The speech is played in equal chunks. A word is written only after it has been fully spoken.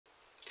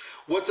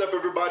What's up,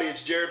 everybody?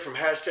 It's Jared from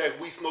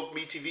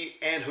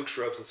 #WeSmokeMeatTV and Hook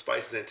Shrubs and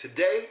Spices. And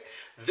today,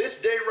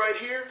 this day right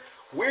here,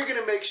 we're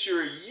gonna make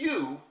sure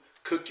you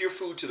cook your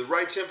food to the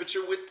right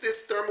temperature with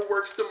this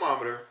Thermoworks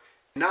thermometer.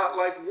 Not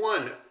like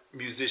one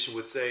musician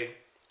would say,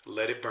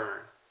 let it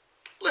burn.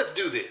 Let's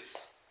do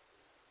this.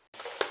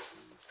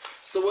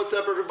 So what's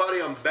up,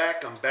 everybody? I'm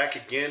back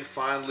again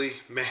finally.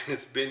 Man,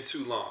 it's been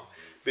too long.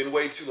 Been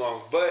way too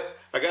long, but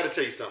I gotta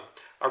tell you something.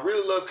 I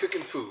really love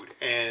cooking food,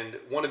 and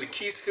one of the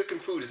keys to cooking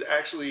food is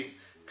actually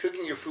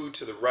cooking your food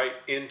to the right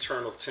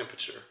internal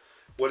temperature.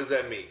 What does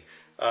that mean?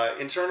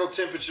 Internal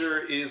temperature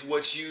is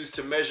what's used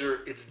to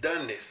measure its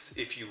doneness,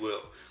 if you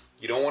will.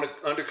 You don't want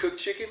to undercook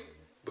chicken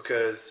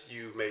because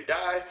you may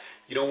die.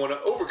 You don't want to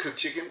overcook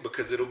chicken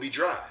because it'll be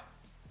dry.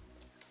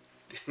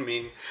 Didn't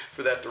mean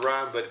for that to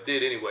rhyme, but it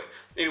did anyway.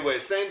 Anyway,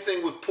 same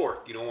thing with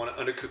pork. You don't want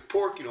to undercook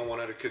pork. You don't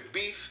want to undercook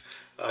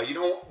beef. You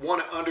don't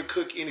want to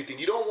undercook anything.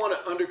 You don't want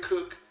to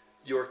undercook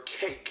your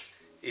cake,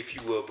 if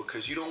you will,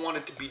 because you don't want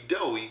it to be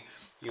doughy.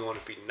 You want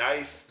it to be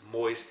nice,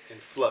 moist, and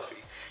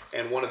fluffy.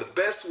 And one of the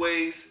best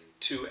ways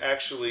to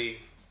actually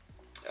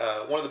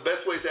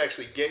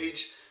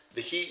gauge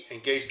the heat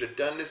and gauge the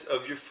doneness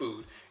of your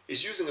food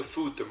is using a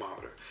food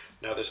thermometer.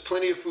 Now, there's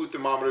plenty of food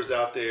thermometers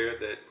out there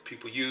that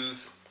people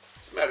use.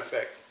 As a matter of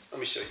fact, let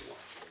me show you one.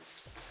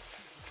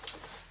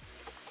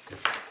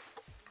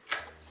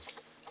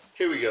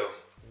 Here we go.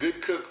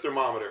 Good Cook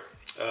thermometer.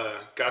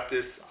 Got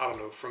this, I don't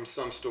know, from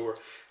some store.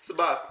 It's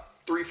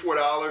about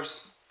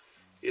 $3–4.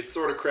 It's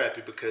sort of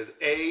crappy because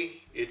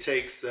A, it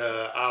takes,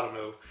 I don't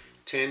know,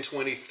 10,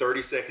 20,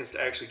 30 seconds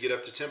to actually get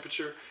up to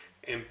temperature.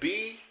 And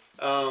B,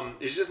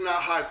 it's just not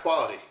high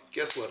quality.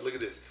 Guess what? Look at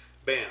this.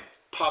 Bam.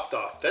 Popped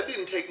off. That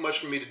didn't take much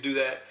for me to do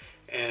that.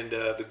 And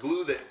the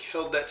glue that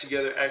held that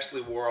together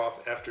actually wore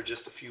off after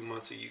just a few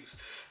months of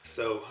use.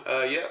 So,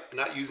 yeah,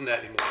 not using that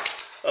anymore.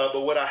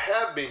 But what I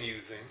have been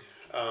using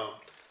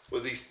were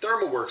these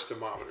ThermoWorks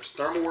thermometers.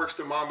 ThermoWorks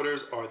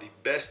thermometers are the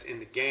best in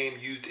the game,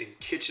 used in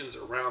kitchens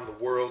around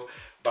the world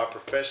by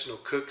professional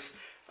cooks.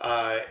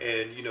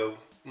 And, you know,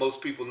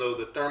 most people know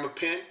the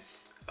Thermapen,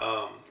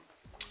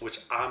 which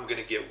I'm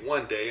going to get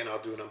one day, and I'll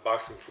do an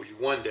unboxing for you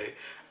one day.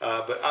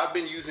 But I've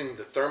been using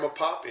the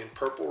Thermapop in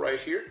purple right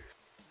here.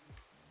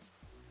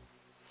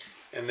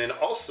 And then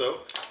also,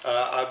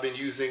 I've been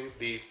using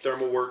the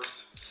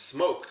ThermoWorks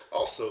Smoke,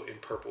 also in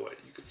purple.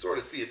 You can sort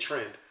of see a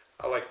trend.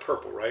 I like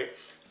purple, right?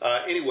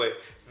 Anyway,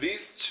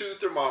 these two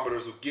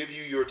thermometers will give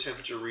you your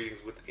temperature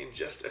readings within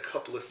just a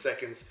couple of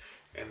seconds,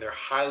 and they're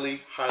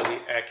highly, highly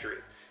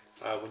accurate.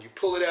 When you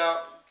pull it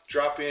out,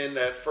 drop in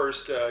that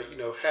first,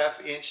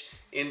 ½ inch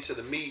into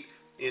the meat,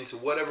 into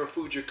whatever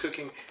food you're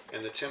cooking,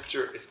 and the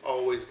temperature is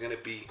always going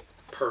to be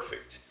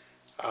perfect.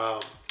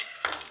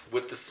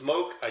 With the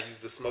smoke, I use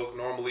the smoke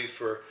normally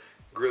for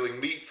grilling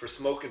meat, for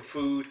smoking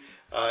food,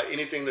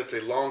 anything that's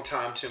a long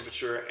time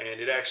temperature,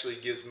 and it actually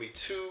gives me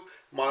two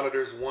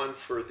monitors, one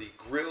for the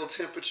grill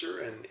temperature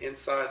and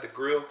inside the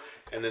grill,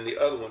 and then the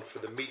other one for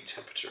the meat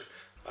temperature.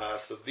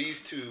 So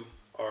these two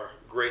are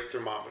great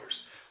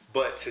thermometers.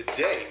 But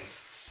today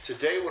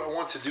what I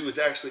want to do is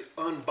actually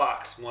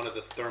unbox one of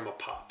the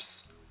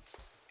Thermopops.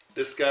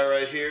 This guy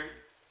right here,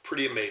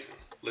 pretty amazing.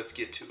 Let's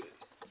get to it.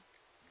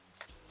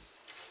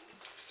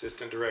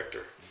 Assistant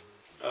Director.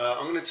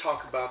 I'm going to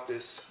talk about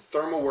this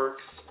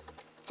ThermoWorks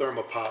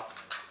Thermopop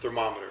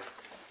thermometer.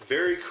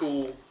 Very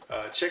cool.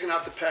 Checking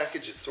out the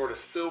package, it's sort of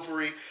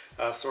silvery,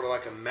 sort of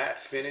like a matte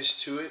finish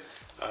to it.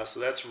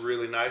 So that's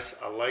really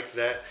nice. I like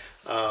that.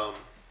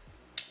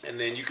 And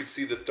then you can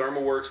see the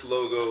ThermoWorks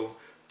logo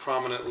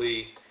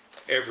prominently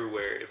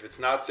everywhere. If it's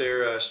not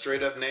their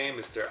straight up name,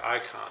 it's their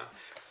icon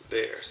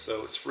there.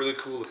 So it's really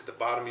cool. Look at the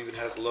bottom, even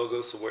has the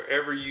logo. So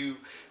wherever you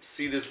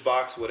see this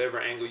box,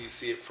 whatever angle you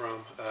see it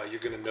from, you're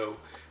going to know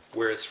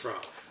where it's from.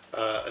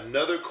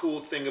 Another cool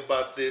thing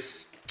about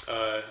this,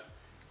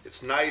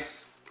 it's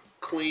nice,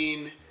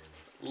 clean,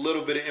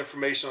 little bit of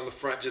information on the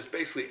front, just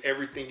basically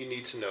everything you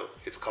need to know.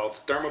 It's called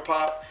the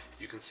Thermapop.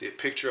 You can see a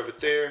picture of it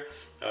there.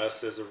 It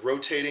says a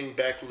rotating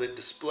backlit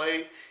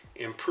display,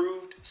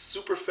 improved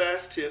super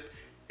fast tip,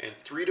 and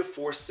 3 to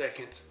 4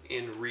 seconds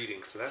in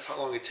reading. So that's how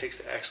long it takes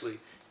to actually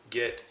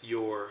get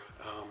your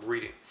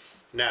reading.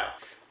 Now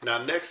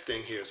next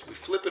thing here is we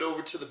flip it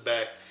over to the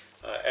back.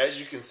 As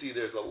you can see,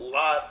 there's a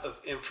lot of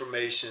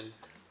information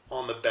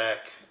on the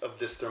back of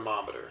this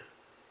thermometer.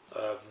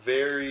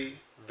 Very,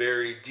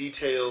 very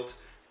detailed,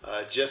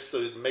 just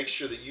so to make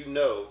sure that you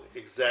know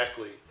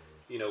exactly,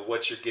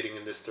 what you're getting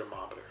in this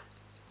thermometer.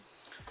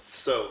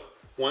 So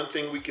one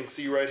thing we can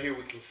see right here,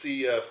 we can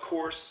see, of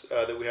course,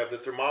 that we have the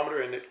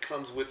thermometer, and it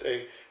comes with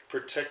a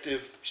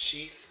protective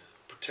sheath,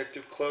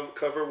 protective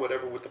cover,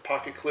 whatever, with the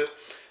pocket clip.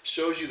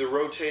 Shows you the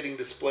rotating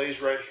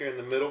displays right here in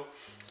the middle.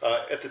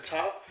 At the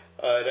top,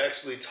 it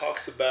actually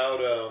talks about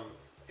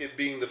it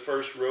being the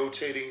first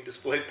rotating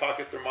display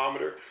pocket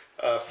thermometer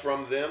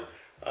from them.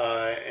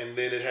 And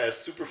then it has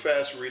super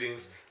fast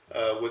readings,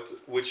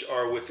 which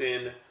are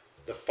within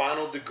the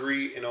final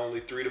degree in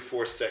only 3 to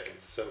 4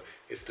 seconds. So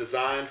it's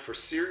designed for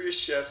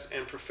serious chefs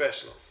and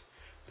professionals.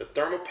 The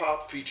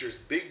Thermopop features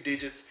big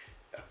digits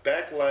a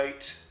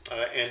backlight,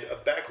 and a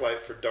backlight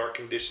for dark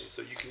conditions.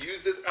 So you can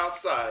use this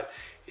outside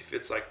if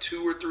it's like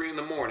 2 or 3 in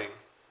the morning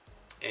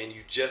and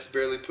you just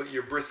barely put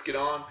your brisket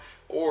on,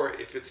 or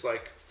if it's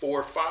like 4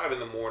 or 5 in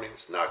the morning,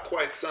 it's not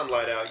quite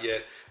sunlight out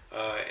yet,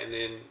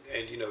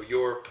 and you know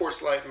your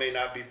porch light may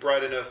not be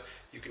bright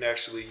enough, you can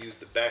actually use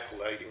the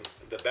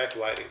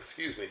backlighting,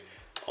 excuse me,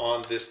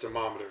 on this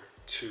thermometer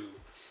to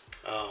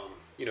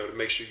you know, to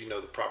make sure you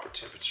know the proper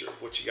temperature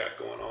of what you got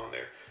going on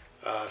there.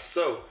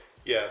 So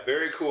yeah,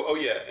 very cool. Oh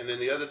yeah, and then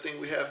the other thing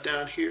we have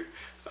down here,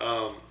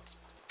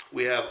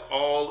 we have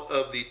all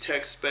of the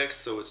tech specs.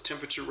 So it's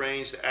temperature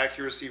range, the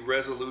accuracy,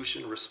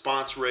 resolution,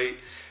 response rate,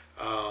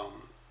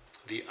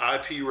 the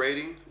IP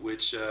rating,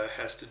 which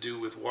has to do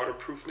with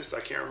waterproofness. I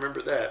can't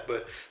remember that,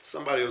 but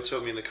somebody will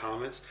tell me in the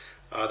comments.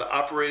 The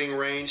operating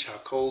range, how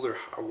cold or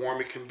how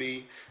warm it can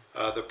be.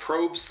 The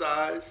probe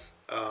size,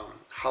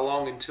 how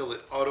long until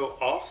it auto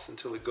offs,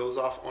 until it goes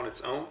off on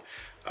its own.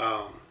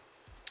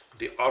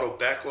 The auto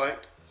backlight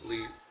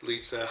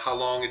leads how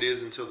long it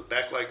is until the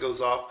backlight goes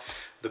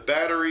off. The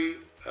battery,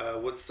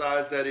 what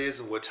size that is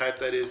and what type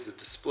that is, the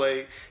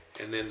display,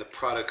 and then the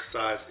product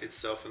size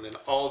itself, and then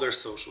all their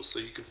socials. So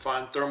you can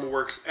find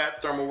ThermoWorks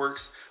at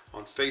ThermoWorks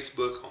on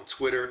Facebook, on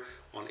Twitter,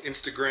 on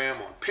Instagram,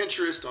 on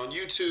Pinterest, on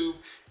YouTube,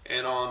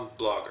 and on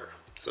Blogger.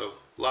 So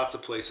lots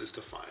of places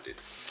to find it.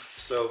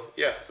 So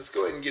yeah, let's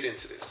go ahead and get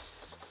into this.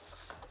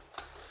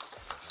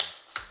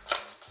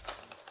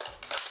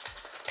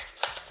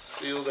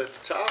 Sealed at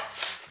the top.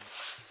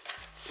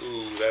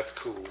 Ooh, that's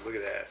cool. Look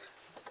at that.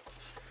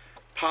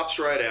 Pops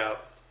right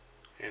out,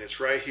 and it's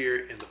right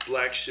here in the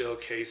black shell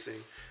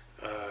casing.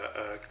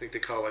 I think they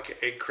call it like an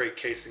egg crate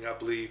casing, I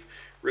believe.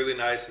 Really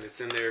nice, and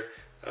it's in there,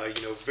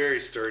 you know, very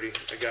sturdy.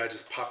 That guy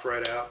just popped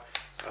right out.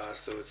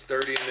 So it's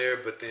sturdy in there,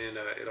 but then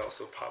it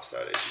also pops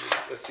out as you need.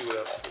 Let's see what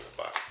else is in the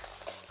box.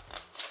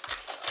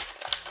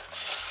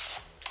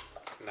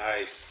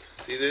 Nice.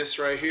 See this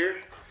right here?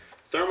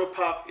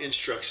 Thermopop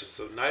instructions.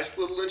 So nice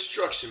little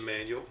instruction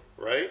manual,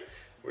 right?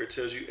 Where it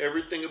tells you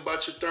everything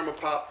about your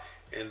Thermopop.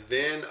 And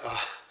then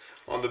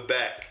on the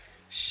back,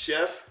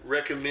 chef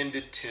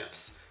recommended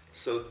temps.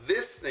 So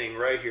this thing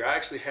right here, I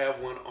actually have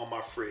one on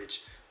my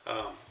fridge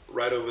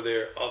right over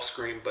there off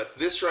screen. But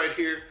this right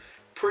here,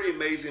 pretty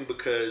amazing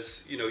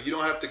because, you know, you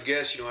don't have to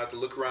guess. You don't have to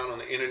look around on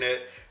the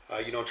internet.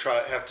 You don't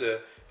have to,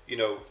 you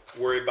know,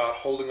 worry about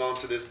holding on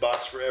to this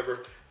box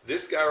forever.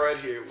 This guy right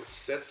here, which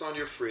sets on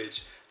your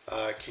fridge,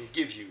 can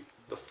give you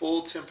the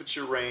full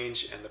temperature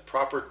range and the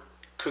proper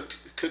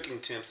cooking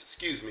temps,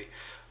 excuse me,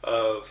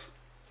 of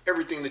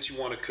everything that you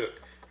want to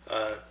cook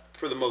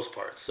for the most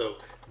part. So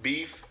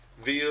beef,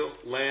 veal,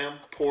 lamb,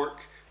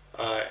 pork,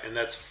 and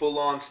that's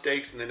full-on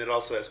steaks, and then it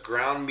also has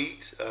ground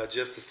meat,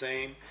 just the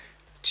same,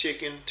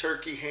 chicken,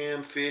 turkey,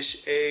 ham,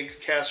 fish, eggs,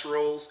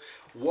 casseroles,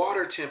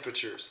 water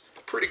temperatures.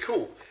 Pretty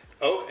cool.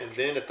 Oh, and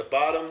then at the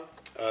bottom,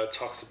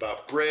 talks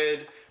about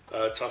bread,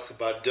 talks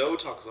about dough,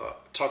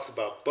 talks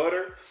about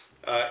butter,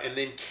 and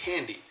then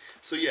candy.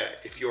 So yeah,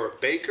 if you're a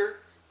baker,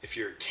 if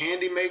you're a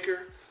candy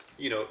maker,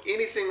 you know,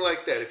 anything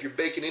like that, if you're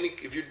cooking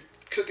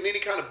any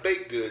kind of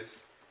baked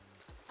goods,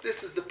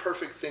 this is the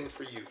perfect thing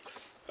for you.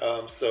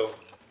 So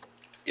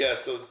yeah,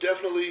 so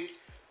definitely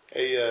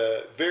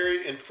a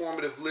very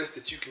informative list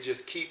that you can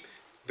just keep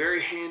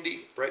very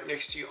handy right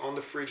next to you on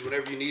the fridge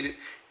whenever you need it.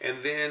 And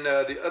then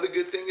the other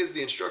good thing is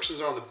the instructions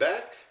are on the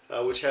back,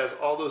 which has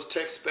all those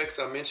tech specs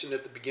I mentioned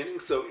at the beginning.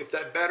 So if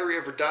that battery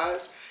ever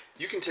dies,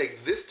 you can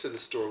take this to the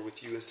store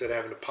with you instead of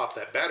having to pop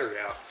that battery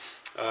out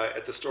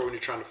at the store when you're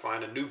trying to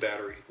find a new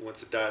battery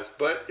once it dies.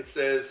 But it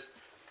says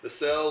the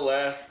cell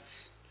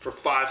lasts for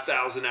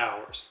 5,000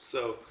 hours.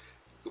 So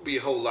it could be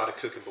a whole lot of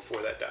cooking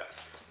before that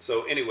dies.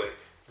 So anyway,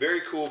 very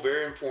cool,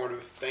 very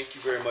informative. Thank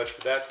you very much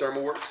for that,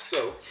 ThermoWorks.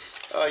 So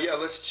yeah,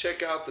 let's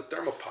check out the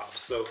Thermopop.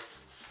 So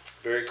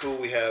very cool.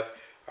 We have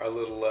our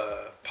little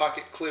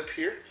pocket clip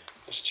here.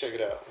 Let's check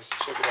it out. Let's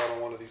check it out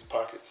on one of these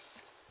pockets.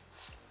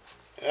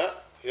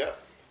 Yeah,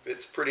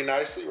 fits pretty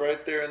nicely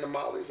right there in the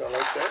mollies. I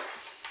like that.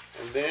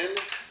 And then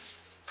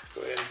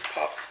go ahead and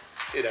pop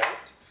it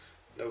out.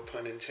 No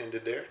pun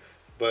intended there.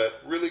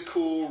 But really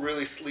cool,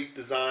 really sleek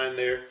design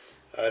there.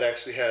 It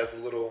actually has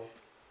a little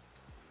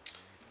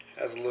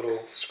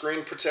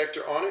screen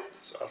protector on it.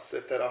 So I'll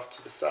set that off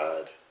to the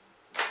side.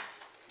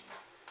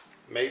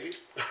 Maybe.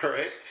 All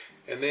right.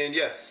 And then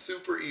yeah,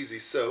 super easy.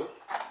 So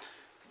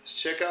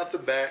let's check out the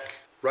back.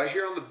 Right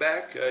here on the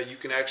back, you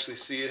can actually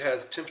see it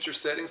has temperature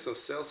settings, so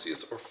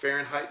Celsius or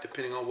Fahrenheit,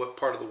 depending on what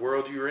part of the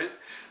world you're in.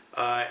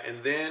 And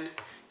then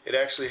it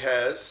actually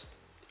has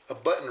a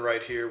button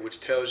right here which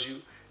tells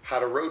you how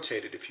to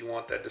rotate it. If you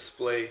want that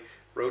display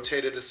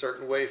rotated a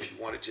certain way, if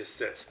you want it just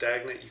set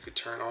stagnant, you could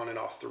turn on and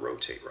off the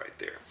rotate right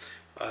there.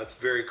 It's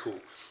very cool.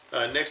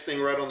 Next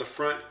thing right on the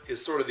front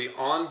is sort of the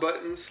on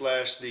button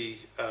slash the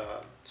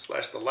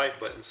light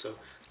button. So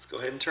let's go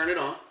ahead and turn it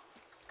on.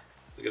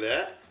 Look at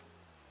that.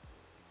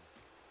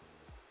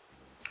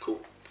 Cool.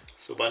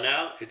 So by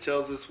now it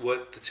tells us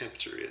what the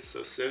temperature is.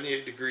 So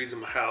 78 degrees in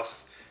my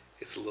house.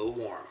 It's a little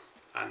warm,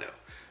 I know.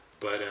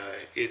 but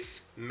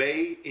it's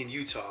May in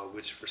Utah,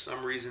 which for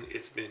some reason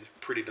it's been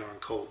pretty darn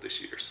cold this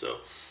year. So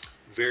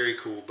very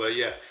cool. But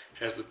yeah,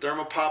 has the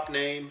Thermopop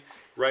name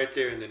right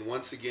there, and then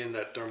once again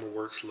that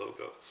ThermoWorks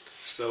logo.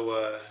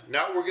 So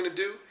now what we're gonna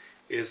do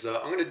is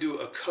I'm gonna do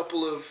a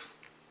couple of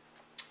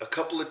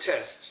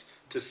tests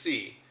to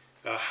see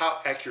how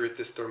accurate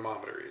this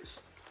thermometer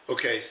is.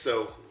 Okay,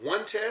 so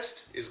one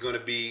test is going to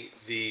be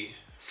the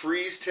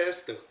freeze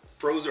test, the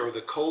frozen or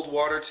the cold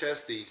water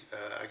test, the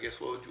I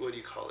guess what do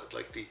you call it,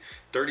 like the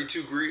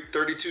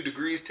 32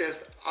 degrees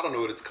test. I don't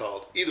know what it's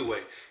called. Either way,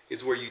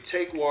 it's where you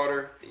take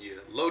water and you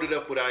load it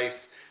up with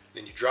ice,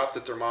 then you drop the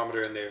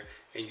thermometer in there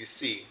and you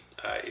see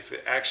if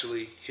it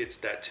actually hits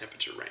that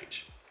temperature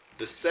range.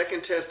 The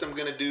second test I'm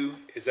going to do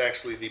is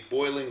actually the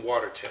boiling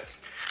water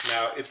test.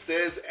 Now it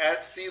says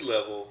at sea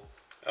level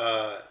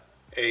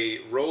a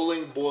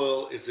rolling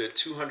boil is at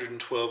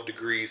 212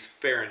 degrees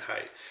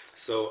Fahrenheit.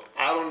 So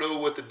I don't know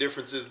what the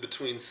difference is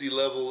between sea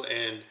level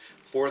and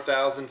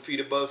 4,000 feet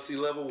above sea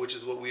level, which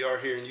is what we are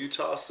here in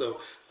Utah. So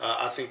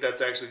I think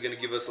that's actually going to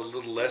give us a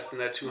little less than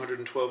that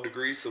 212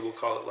 degrees. So we'll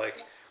call it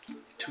like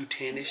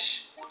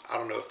 210-ish. I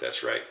don't know if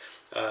that's right.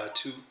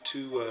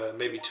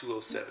 Maybe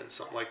 207,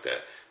 something like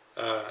that.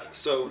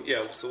 So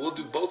yeah, so we'll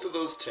do both of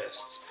those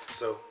tests.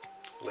 So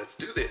let's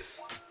do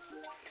this.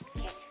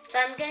 Okay, so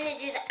I'm going to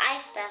do the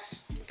ice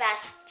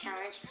bath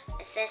challenge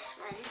with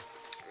this one.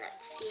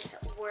 Let's see if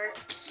it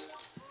works.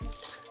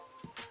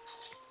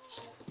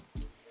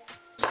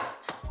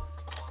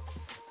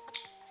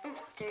 Ooh,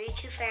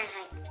 32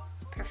 Fahrenheit.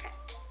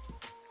 Perfect.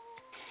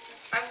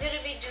 I'm going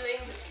to be doing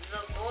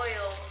the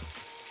boil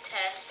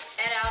test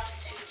at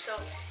altitude, so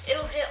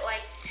it'll hit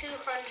like 200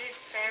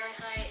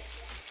 Fahrenheit,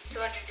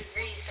 200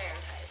 degrees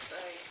Fahrenheit,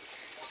 sorry.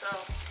 So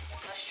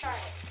let's try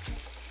it.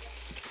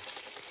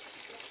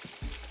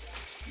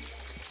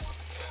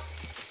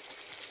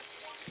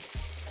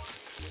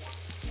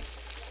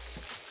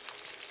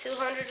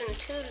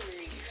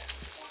 degrees.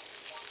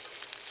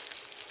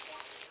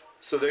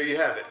 So there you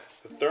have it,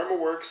 the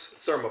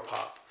ThermoWorks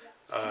Thermopop.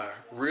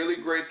 Really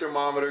great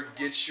thermometer,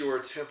 gets your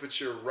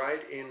temperature right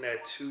in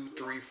that 2,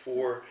 3,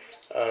 4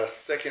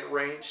 second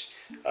range,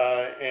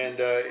 and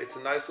it's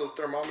a nice little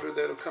thermometer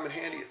that'll come in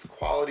handy. It's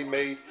quality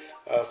made,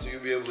 so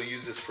you'll be able to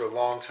use this for a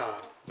long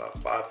time, about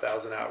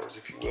 5,000 hours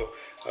if you will,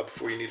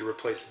 before you need to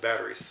replace the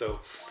batteries. So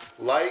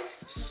like,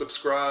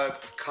 subscribe,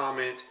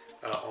 comment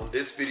on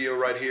this video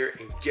right here,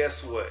 and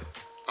guess what?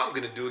 I'm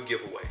gonna do a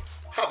giveaway.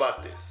 How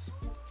about this?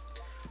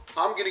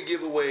 I'm gonna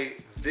give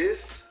away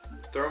this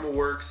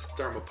ThermoWorks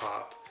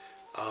Thermopop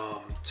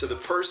to the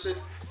person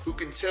who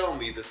can tell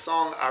me the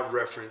song I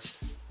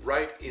referenced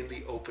right in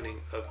the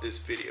opening of this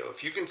video.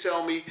 If you can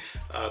tell me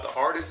the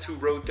artist who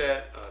wrote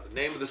that, the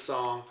name of the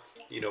song,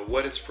 you know,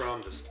 what it's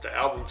from, the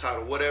album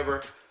title,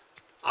 whatever,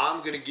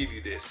 I'm gonna give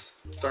you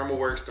this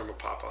ThermoWorks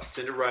Thermopop. I'll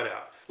send it right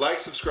out. Like,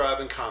 subscribe,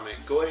 and comment.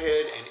 Go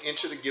ahead and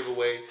enter the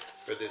giveaway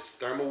for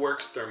this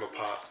ThermoWorks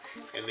Thermopop,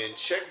 and then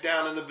check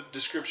down in the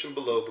description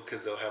below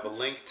because they'll have a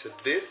link to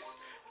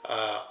this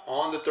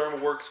on the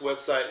ThermoWorks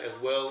website, as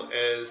well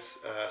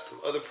as some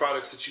other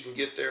products that you can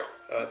get there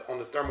on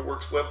the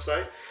ThermoWorks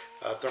website,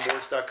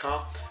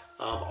 thermoworks.com.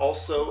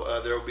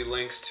 Also, there will be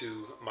links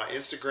to my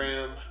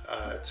Instagram,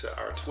 to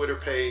our Twitter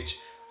page,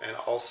 and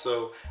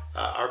also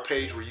our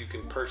page where you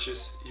can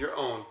purchase your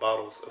own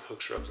bottles of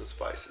Hooks, Rubs, and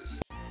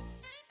Spices.